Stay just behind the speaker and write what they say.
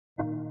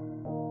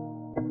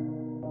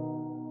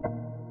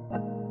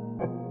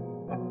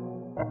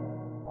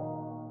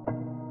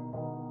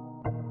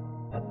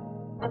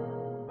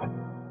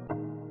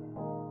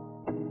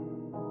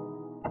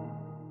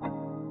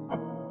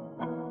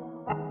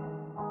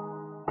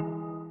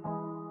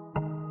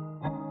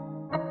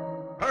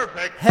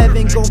Perfect.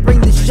 Heaven gon'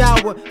 bring the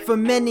shower. For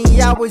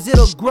many hours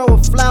it'll grow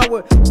a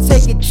flower.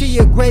 Take it to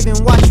your grave and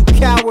watch you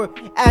cower.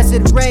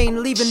 Acid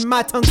rain leaving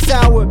my tongue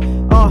sour.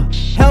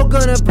 Hell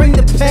gonna bring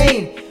the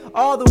pain.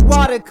 All the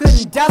water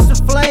couldn't douse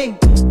the flame.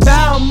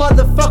 Bow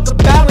motherfucker,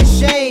 bow in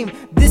shame.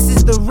 This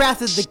is the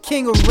wrath of the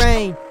king of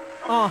rain.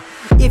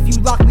 If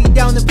you lock me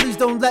down, then please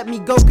don't let me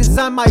go, cause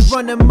I might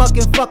run amok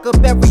and fuck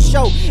up every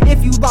show.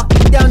 If you lock me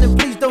down, then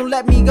please don't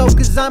let me go,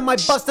 cause I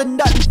might bust a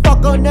nut and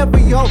fuck on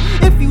every hoe.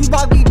 If you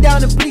lock me down,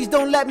 then please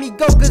don't let me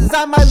go, cause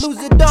I might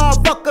lose it all,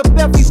 fuck up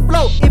every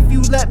flow. If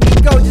you let me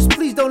go, just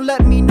please don't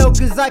let me know,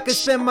 cause I could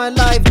spend my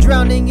life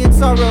drowning in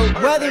sorrow.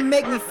 Whether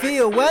make me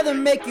feel, whether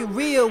make it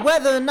real,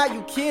 whether or not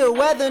you kill,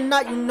 whether or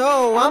not you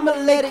know, I'ma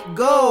let it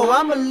go,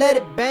 I'ma let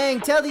it bang.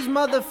 Tell these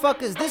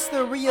motherfuckers this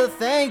the real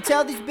thing.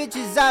 Tell these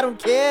bitches I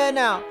don't care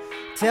now.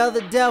 Tell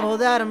the devil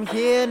that I'm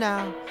here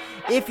now.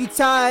 If you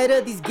tired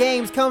of these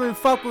games, come and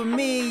fuck with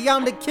me.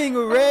 I'm the king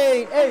of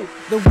rain. Hey.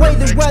 The way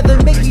the weather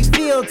make me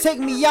feel, take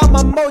me out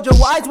my mojo.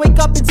 Eyes wake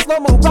up in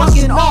slow-mo,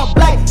 rocking all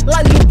black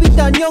like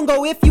Lupita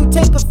Nyong'o. If you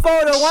take a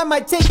photo, I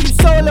might take you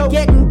solo.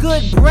 Getting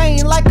good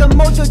brain like a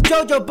Mojo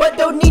Jojo, but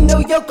don't need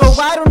no Yoko.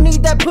 I don't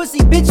need that pussy,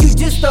 bitch, you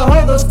just a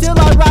holo. Still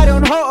I ride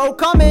on ho-oh,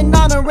 coming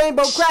on a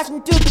rainbow,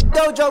 crashing to the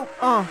dojo.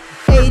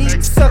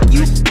 80, suck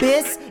you,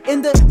 bitch,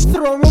 in the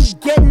throne room,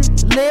 getting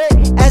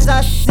lit. As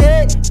I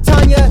sit,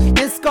 Tanya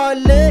and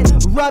Scarlett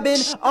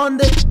rubbing on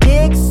the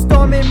dick,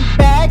 storming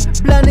back,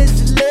 blunt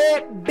is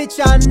lit. Bitch,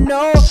 I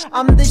know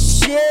I'm the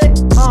shit.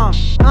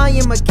 I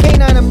am a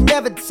canine, I'm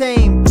never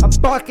tame. I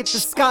bark at the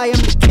sky, I'm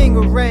the king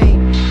of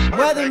rain.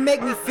 Whether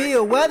make me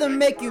feel, whether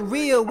make it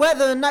real,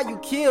 whether or not you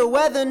kill,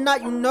 whether or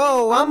not you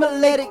know, I'ma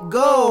let it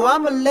go,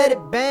 I'ma let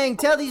it bang.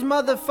 Tell these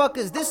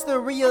motherfuckers this the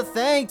real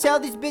thing. Tell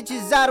these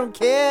bitches I don't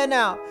care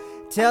now.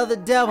 Tell the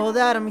devil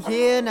that I'm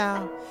here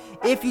now.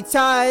 If you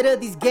tired of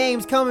these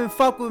games, come and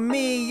fuck with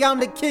me. I'm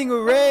the king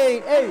of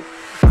rain. Hey.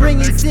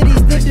 Bringing cities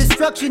to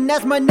destruction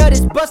as my nut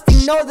is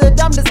busting. Know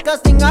that I'm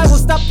disgusting. I will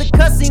stop the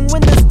cussing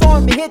when the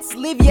storm hits.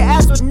 Leave your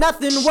ass with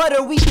nothing. What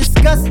are we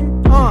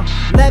discussing?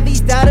 Levees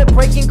data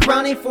breaking,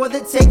 crowning for the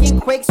taking.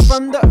 Quakes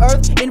from the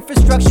earth,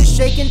 infrastructure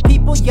shaking.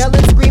 People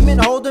yelling, screaming,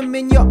 hold them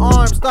in your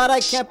arms. Thought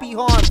I can't be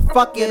harmed.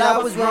 Fuck it, I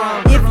was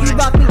wrong. If you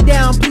lock me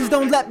down, please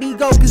don't let me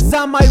go, cause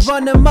I might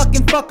run amok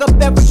and fuck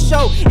up every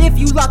show. If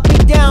you lock me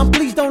down,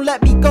 please don't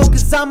let me go,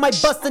 cause I might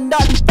bust a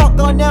nut and fuck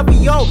on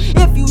every hoe.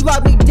 If you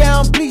lock me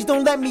down, please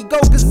don't let me go,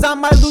 cause I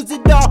might lose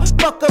it all,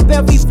 fuck up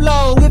every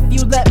flow. If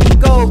you let me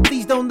go,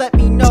 please don't let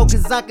me know,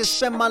 cause I could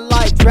spend my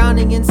life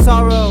drowning in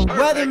sorrow.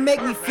 Whether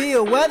make me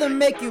feel, whether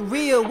make it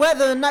real,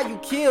 whether or not you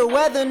kill,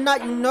 whether or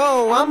not you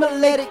know, I'ma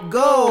let it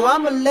go,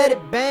 I'ma let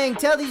it bang.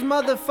 Tell these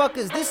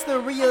motherfuckers this the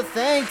real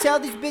thing. Tell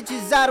these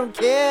bitches I don't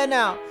care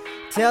now.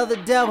 Tell the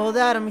devil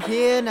that I'm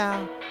here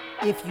now.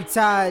 If you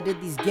tired of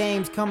these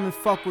games, come and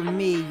fuck with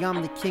me.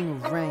 I'm the king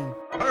of rain.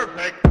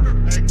 Perfect.